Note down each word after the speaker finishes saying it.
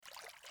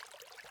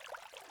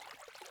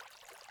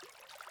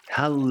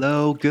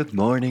Hello, good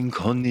morning,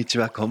 こんにち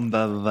は、こん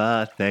ばん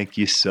は。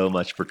Thank you so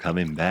much for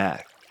coming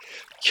back.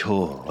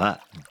 今日は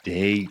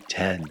Day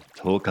 10、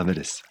10日目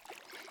です。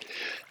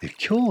で、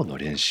今日の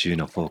練習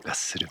のフォーカス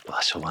する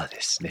場所はで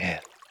す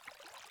ね、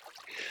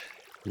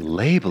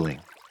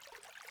Labeling、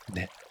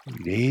ね、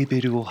レー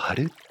ベルを貼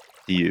る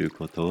っていう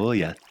ことを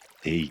やっ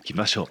ていき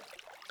ましょう。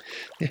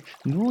で、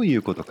どうい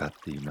うことかって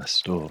言いま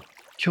すと、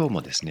今日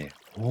もですね、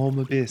ホー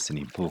ムベース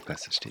にフォーカ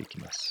スしていき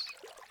ます。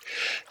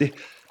で、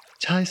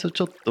最初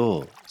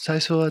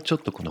はちょっ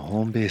とこの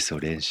ホームベースを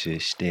練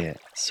習して、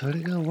それ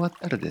が終わっ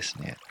たらです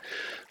ね、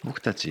僕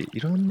たちい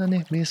ろんな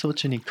ね、瞑想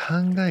中に考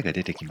えが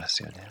出てきま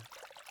すよね。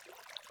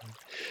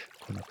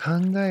この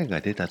考えが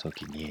出た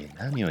時に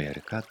何をや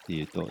るかって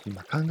いうと、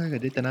今考えが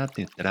出たなって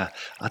言ったら、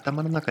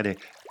頭の中で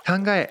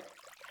考え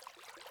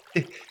っ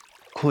て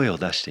声を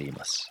出してい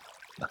ます。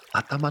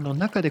頭の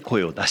中で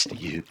声を出して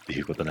言うって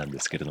いうことなんで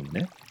すけれども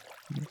ね。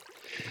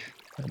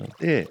なの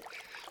で、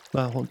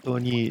本当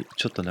に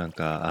ちょっとなん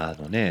か、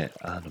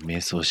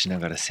瞑想しな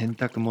がら洗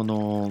濯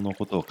物の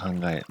ことを考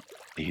え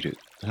ている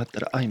となっ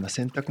たら、今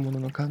洗濯物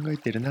の考え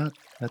てるな、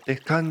だって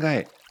考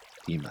えって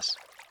言います。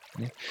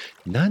ね。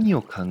何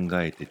を考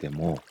えてて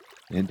も、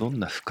ね、どん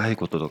な深い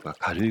こととか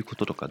軽いこ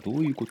ととか、ど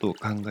ういうことを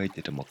考え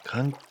てても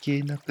関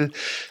係なく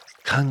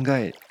考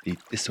えって言っ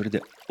て、それ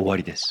で終わ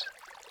りです。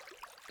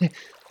で、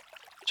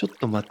ちょっ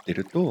と待って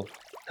ると、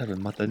多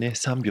分またね、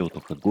3秒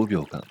とか5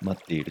秒間待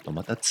っていると、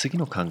また次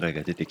の考え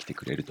が出てきて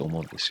くれると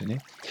思うんですよね。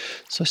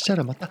そした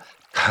らまた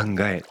考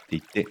えって言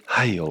って、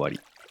はい、終わ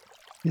り。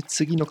で、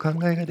次の考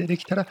えが出て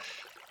きたら、考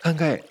えっ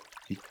て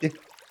言って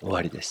終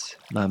わりです。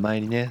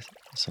前にね、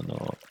そ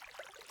の、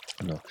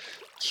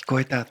聞こ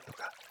えたと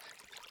か、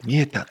見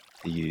えたっ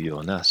ていうよ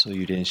うな、そう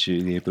いう練習、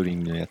レーブリ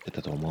ングをやって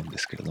たと思うんで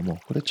すけれど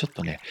も、これちょっ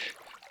とね、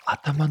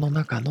頭の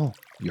中の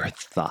your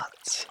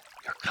thoughts、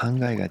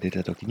考えが出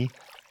た時に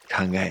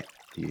考え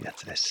っていうや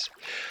つです。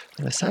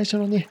最初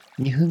のね、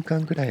2分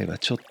間くらいは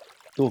ちょっ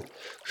と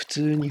普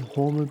通に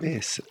ホームベ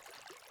ース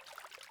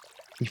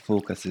にフォ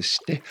ーカスし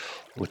て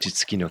落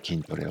ち着きの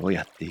筋トレを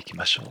やっていき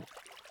ましょ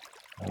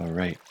う。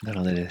Alright. な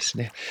のでです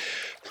ね、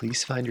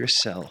Please find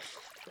yourself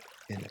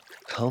in a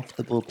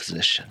comfortable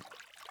position.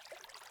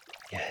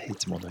 い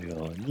つもの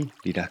ように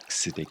リラック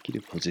スでき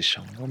るポジシ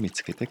ョンを見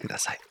つけてくだ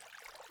さい。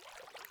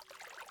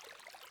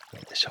ど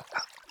うでしょう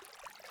か。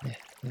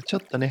ちょ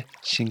っとね、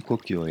深呼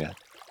吸をやっ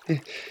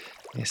て、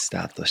スタ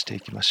ートしてい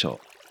きましょ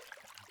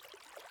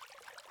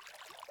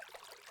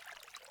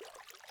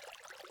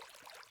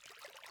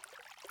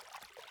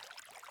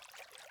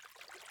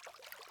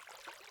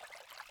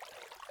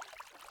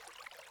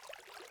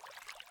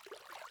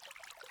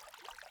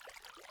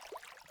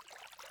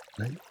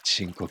う。はい、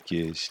深呼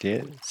吸し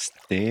て、吸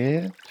っ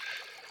て、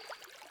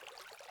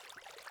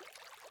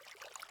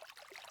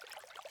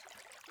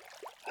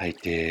吐い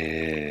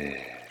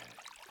て、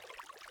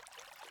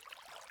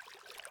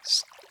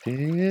吸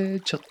って、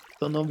ちょっ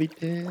と伸び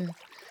て、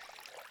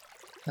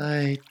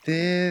吐い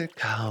て、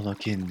顔の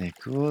筋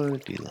肉を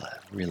リ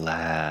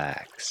ラ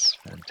ックス。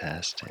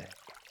Fantastic.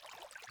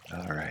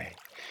 Alright.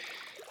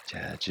 じ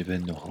ゃあ自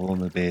分のホー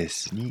ムベー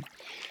スに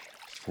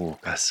フォー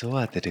カスを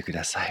当ててく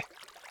ださい。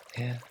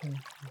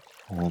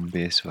ホーム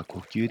ベースは呼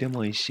吸で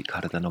もいいし、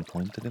体の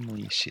ポイントでも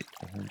いいし、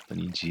本当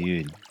に自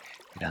由に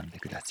選んで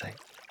ください。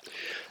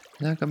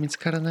なんか見つ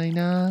からない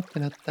なーって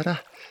なった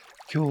ら、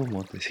今日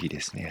もぜひ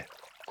ですね、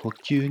呼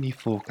吸に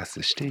フォーカ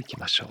スしていき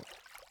ましょう。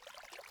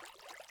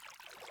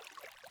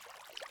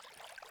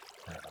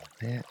なの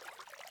で、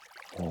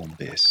ホーム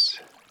ベー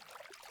ス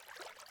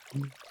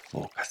に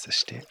フォーカス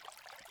して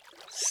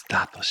スタ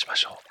ートしま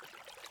しょう。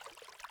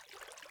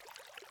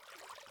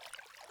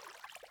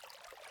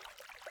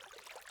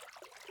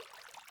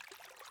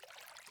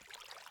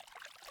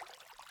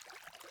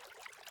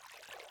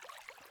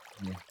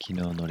昨日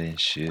の練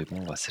習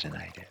も忘れ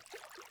ないで。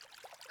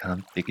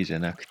完璧じゃ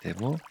なくて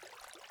も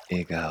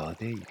笑顔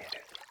で入れる。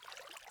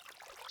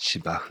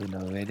芝生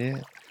の上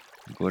で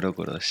ゴロ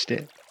ゴロし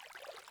て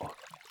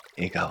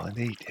笑顔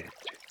で入れる。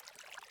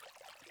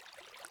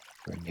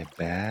Bring it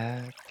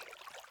back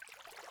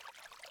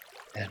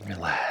and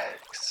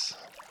relax.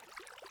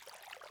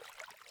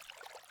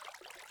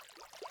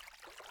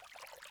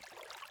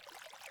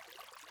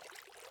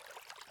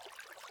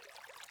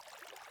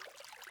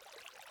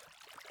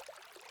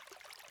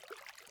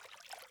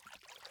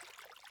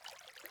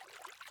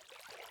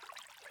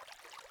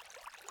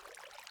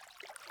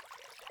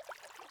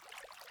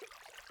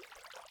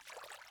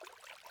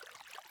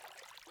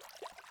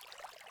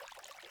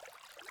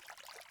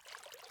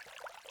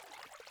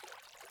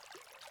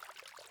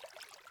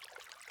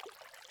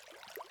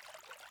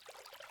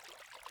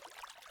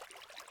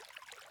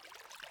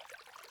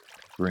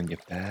 Bring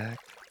it back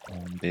ホ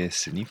ームベー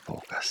スにフォ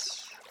ーカ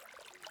ス。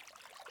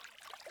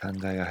考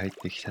えが入っ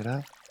てきた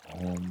らホ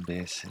ームベ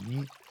ース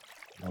に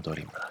戻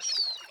りま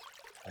す。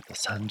あと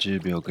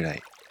30秒ぐら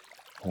い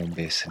ホーム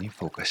ベースに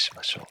フォーカスし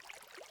ましょう。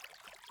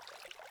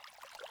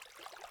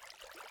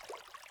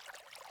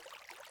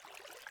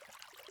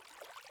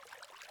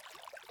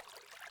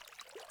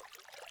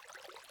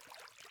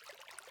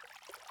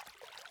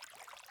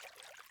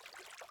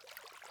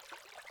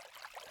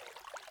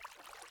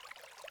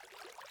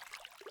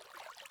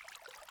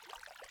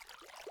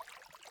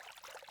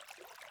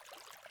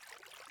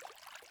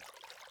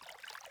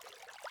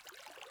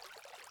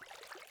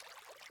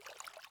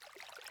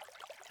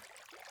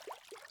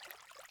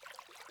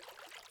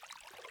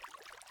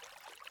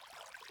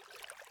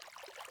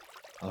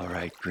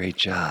Alright, great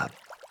job.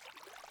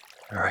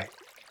 Alright.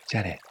じ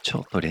ゃあね、ち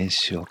ょっと練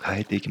習を変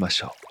えていきま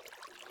しょう。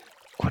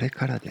これ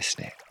からです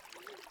ね、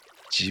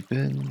自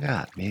分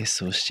が瞑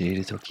想してい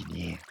るとき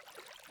に、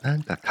な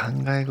んか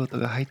考え事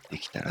が入って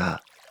きた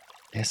ら、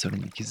ね、それ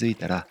に気づい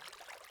たら、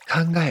考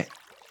えっ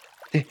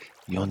て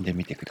呼んで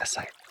みてくだ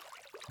さい。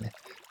ね、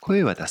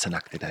声は出さ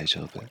なくて大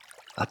丈夫。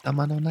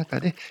頭の中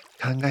で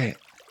考え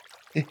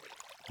で、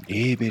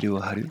レベルを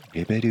貼る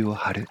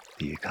っ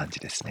ていう感じ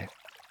ですね。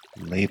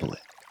label it。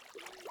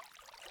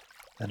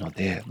なの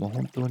で、もう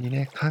本当に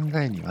ね、考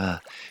えに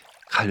は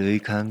軽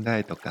い考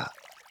えとか、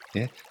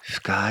ね、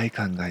深い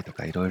考えと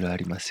かいろいろあ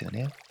りますよ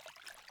ね。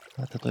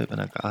例えば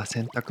なんか、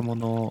洗濯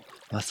物を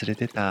忘れ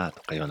てた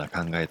とかような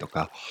考えと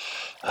か、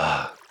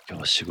今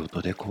日仕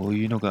事でこう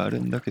いうのがある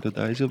んだけど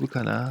大丈夫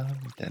かな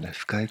みたいな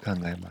深い考え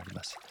もあり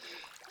ます。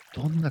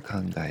どんな考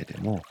えで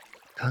も、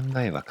考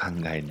えは考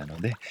えなの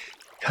で、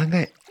考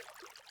え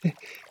で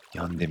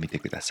読んでみて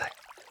ください。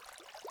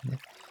ね、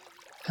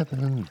多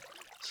分、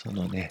そ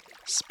のね、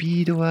ス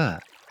ピードは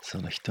そ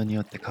の人に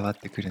よって変わっ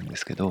てくるんで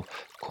すけど、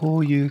こ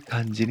ういう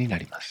感じにな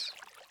ります。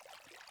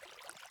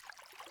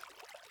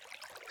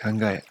考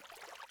え、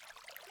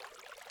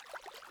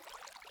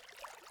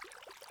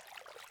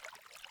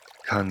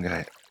考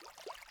え、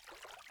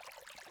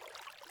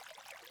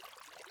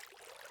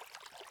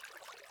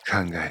考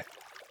え、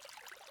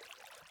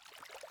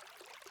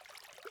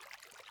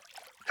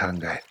考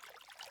え。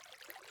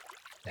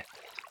ね、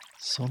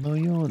その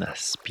ような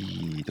スピ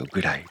ード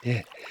ぐらい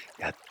で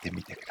やって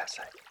みてくだ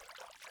さい。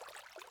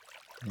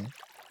ね、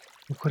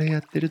これや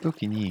ってる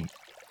時に、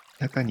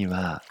中に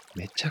は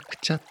めちゃく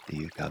ちゃって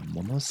いうか、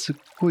ものすっ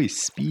ごい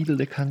スピード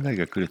で考え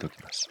が来るとき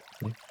ます。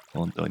ね、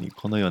本当に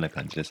このような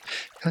感じです。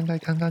考え、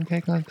考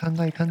え、考え、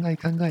考え、考え、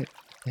考え。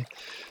ね、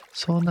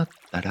そうなっ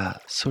た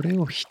ら、それ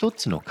を一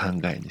つの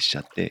考えにしち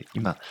ゃって、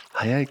今、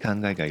早い考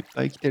えがいっ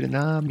ぱい来てる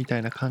なぁ、みた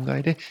いな考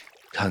えで、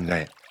考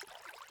えっ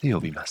て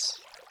呼びま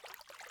す。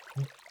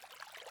ね、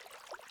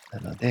な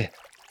ので、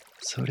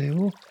それ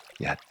を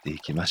やってい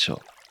きましょう。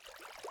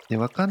で、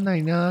わかんな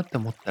いなと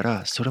思った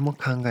ら、それも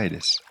考え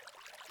です。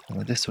な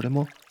ので、それ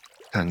も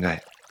考えっ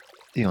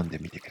て呼んで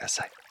みてくだ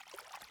さい。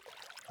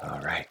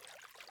Alright。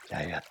じゃ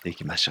あやってい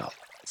きましょう。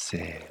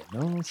せー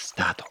の、ス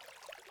タート。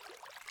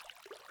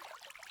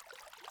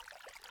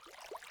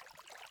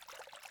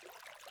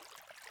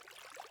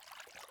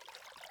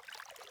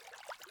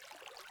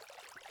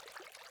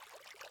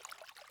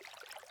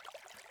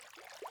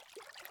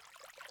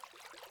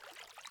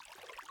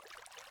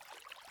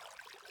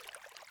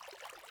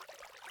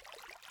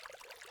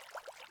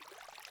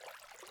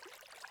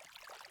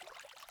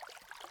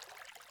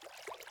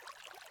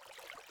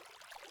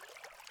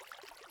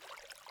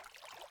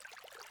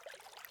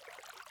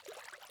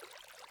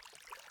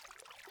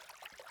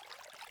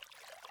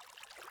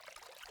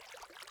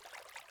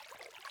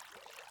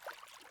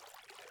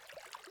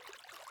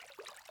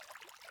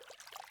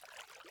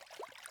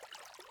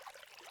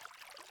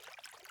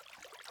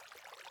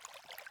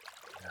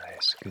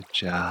Nice, good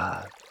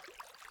job。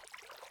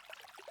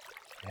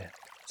ね、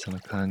その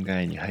考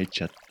えに入っ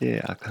ちゃっ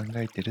て、考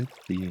えてるっ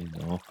ていう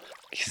のを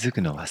気づ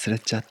くのを忘れ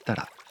ちゃった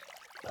ら、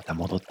また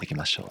戻ってき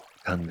ましょう。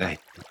考えって言っ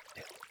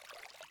て。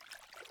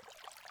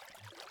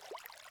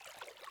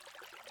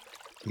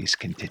Please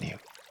continue.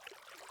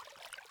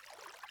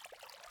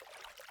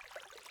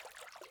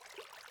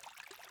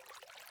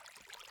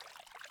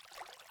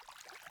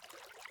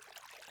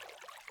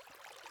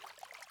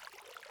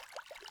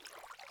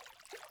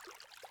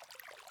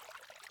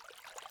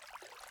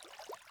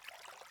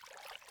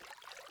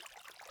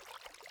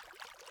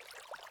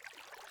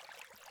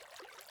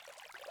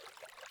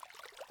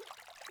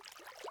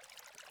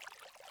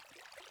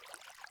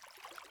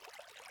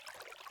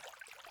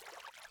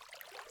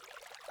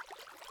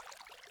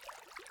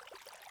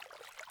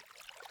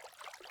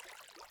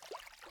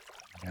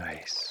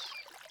 Nice。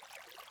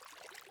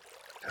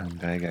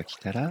考えが来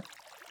たら、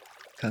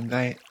考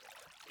え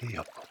て呼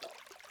ぶこと。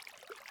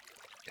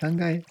考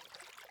え。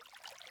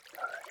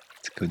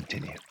Let's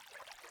continue.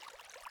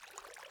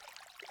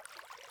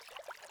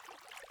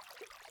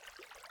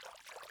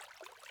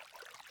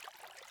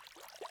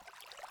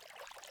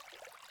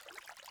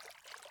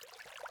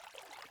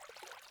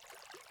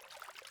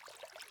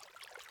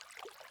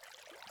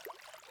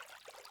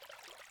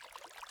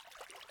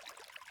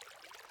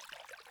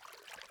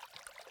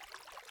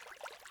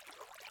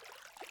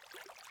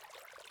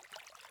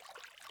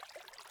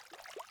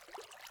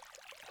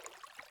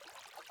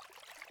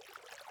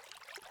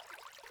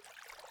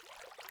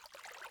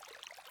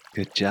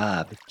 Good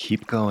job.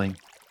 Keep going.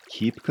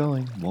 Keep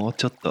going. もう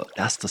ちょっと。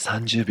ラスト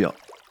30秒。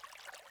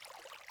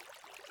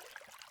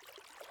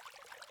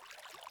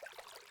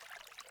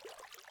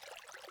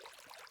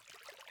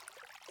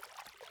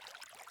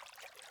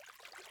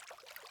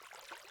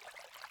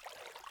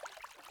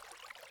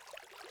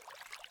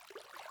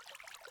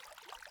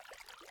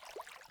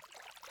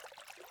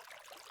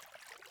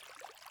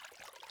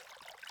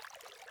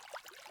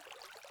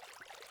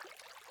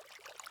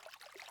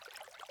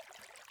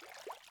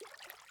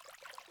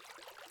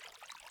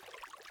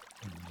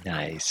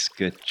Nice.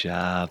 Good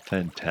job.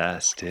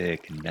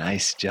 Fantastic.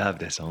 Nice job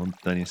です。本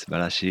当に素晴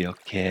らしい。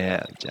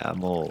OK。じゃあ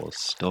もう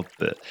ストッ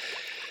プ。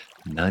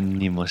何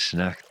にもし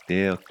なく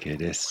て OK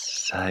で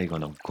す。最後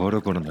のゴ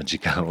ロゴロの時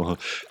間を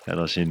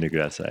楽しんでく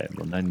ださい。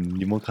もう何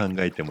にも考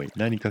えてもいい。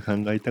何か考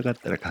えたかっ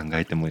たら考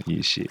えてもい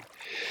いし、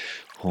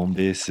ホーム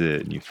ベース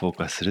にフォー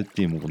カスするっ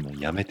ていうものを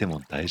やめて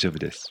も大丈夫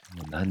です。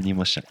もう何に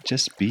もしない。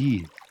Just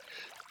be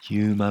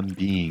human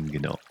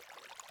being の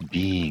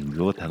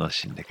being を楽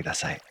しんでくだ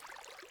さい。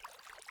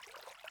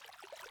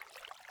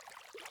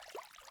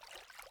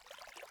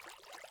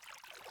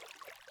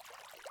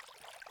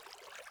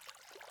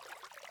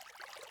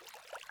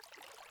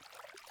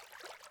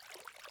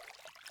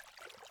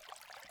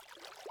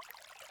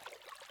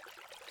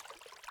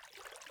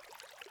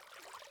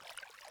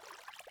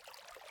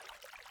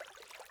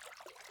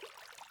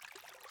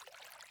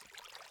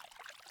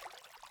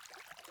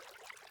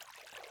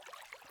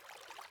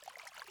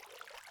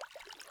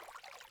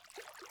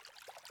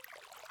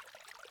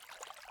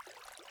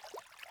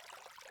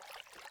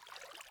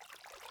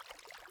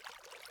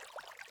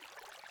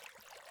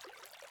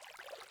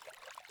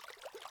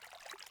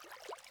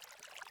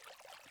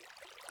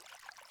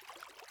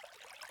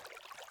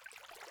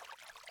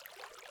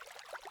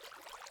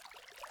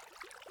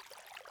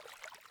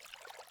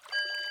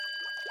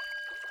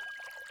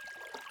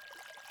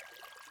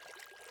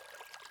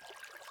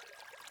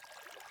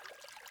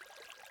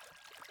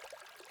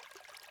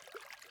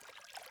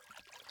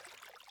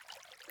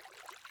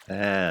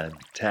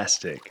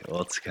Fantastic!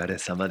 お疲れ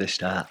様でし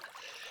た。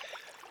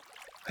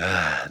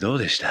どう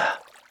でし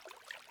た？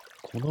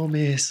この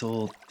瞑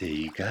想って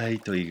意外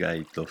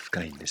と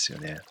深いんですよ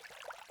ね。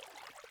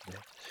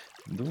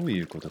どう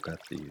いうことかっ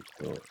ていう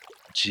と、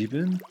自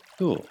分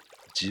と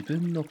自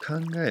分の考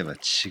えは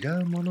違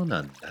うものな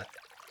んだっ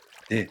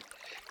て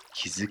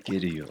気づけ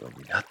るよ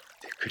うになって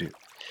くる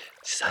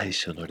最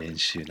初の練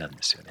習なんで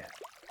すよね。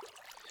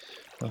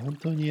本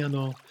当に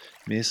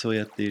瞑想を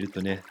やっている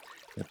とね、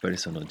やっぱり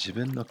その自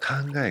分の考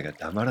えが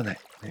黙らない、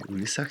ね、う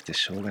るさくて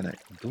しょうがない。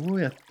ど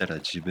うやったら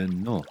自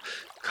分の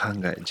考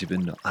え、自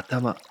分の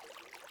頭を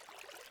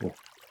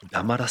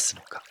黙らす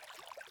のか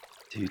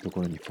っていうと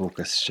ころにフォー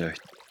カスしちゃう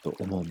と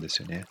思うんで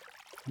すよね。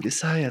うる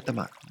さい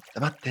頭、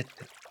黙ってって。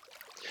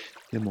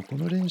でもこ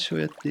の練習を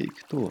やってい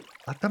くと、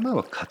頭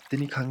は勝手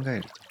に考え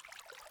る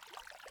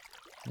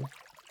と。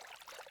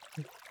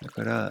ね、だ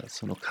から、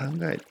その考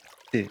え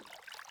て、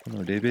こ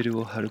のレベル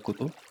を貼るこ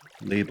と、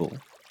レ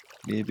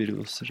ーベル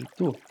をする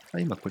と、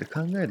今これ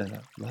考えだ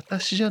な。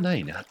私じゃな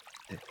いなっ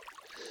て。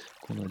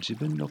この自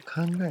分の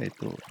考え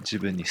と自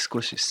分に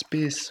少しス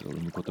ペースを生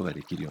むことが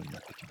できるようにな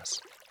ってきま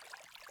す。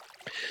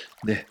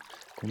で、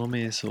この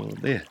瞑想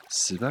で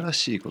素晴ら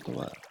しいこと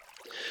は、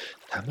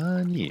た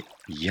まに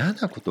嫌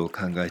なことを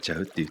考えちゃ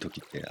うっていう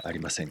時ってあり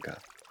ませんか？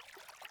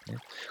ね、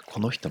こ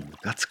の人ム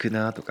カつく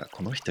なとか、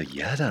この人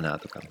嫌だな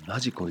とか、マ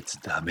ジこいつ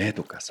ダメ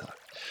とかさ、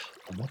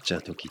思っちゃ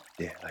う時っ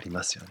てあり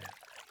ますよね。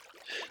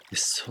で、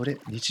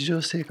日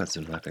常生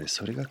活の中で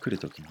それが来る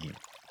時に、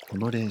こ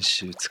の練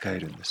習使え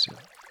るんですよ。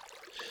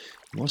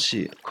も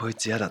し、こい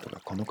つ嫌だと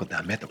か、この子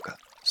ダメとか、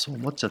そう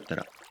思っちゃった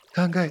ら、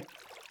考え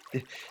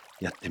て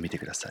やってみて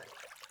ください。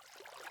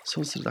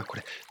そうすると、こ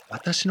れ、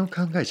私の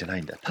考えじゃな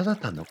いんだ。ただ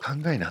単の考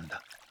えなん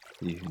だ。っ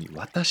ていうふうに、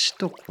私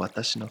と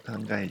私の考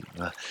えに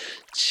は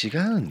違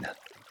うんだ。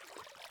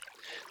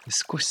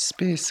少しス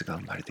ペースが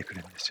生まれてく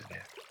るんですよ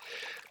ね。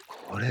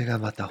これが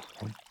また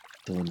本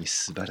当に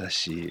素晴ら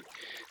しい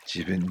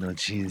自分の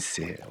人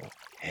生を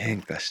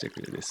変化して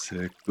くれるす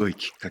っごい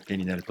きっかけ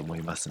になると思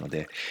いますの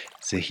で、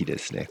ぜひで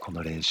すね、こ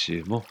の練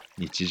習も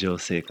日常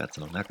生活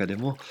の中で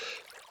も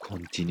コ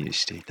ンティニュー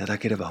していただ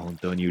ければ本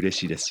当に嬉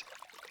しいです。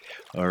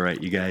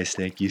Alright, you guys,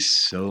 thank you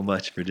so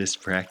much for this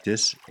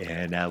practice,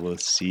 and I will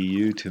see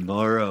you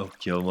tomorrow.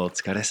 今日もお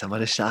疲れ様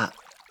でした。